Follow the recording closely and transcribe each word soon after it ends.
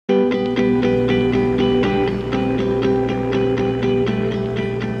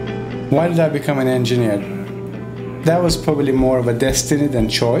Why did I become an engineer? That was probably more of a destiny than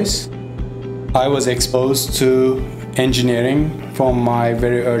choice. I was exposed to engineering from my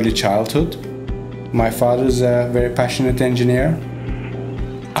very early childhood. My father is a very passionate engineer.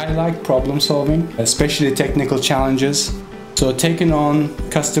 I like problem solving, especially technical challenges. So taking on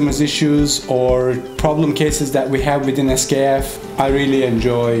customers' issues or problem cases that we have within SKF, I really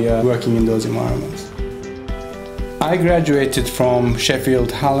enjoy working in those environments. I graduated from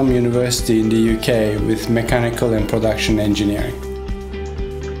Sheffield Hallam University in the UK with mechanical and production engineering.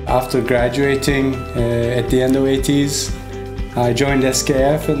 After graduating at the end of '80s, I joined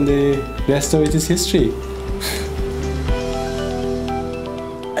SKF and the rest of it is history.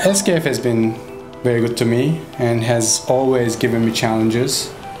 SKF has been very good to me and has always given me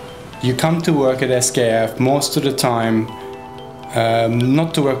challenges. You come to work at SKF most of the time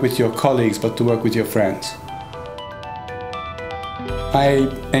not to work with your colleagues but to work with your friends. I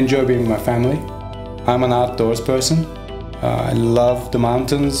enjoy being with my family. I'm an outdoors person. I love the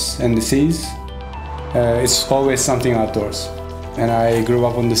mountains and the seas. It's always something outdoors. And I grew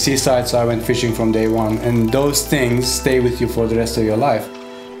up on the seaside, so I went fishing from day one. And those things stay with you for the rest of your life.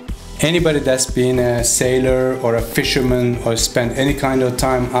 Anybody that's been a sailor or a fisherman or spent any kind of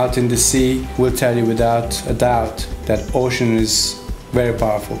time out in the sea will tell you without a doubt that ocean is very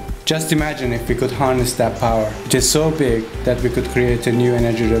powerful. Just imagine if we could harness that power. It is so big that we could create a new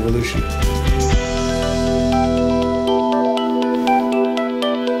energy revolution.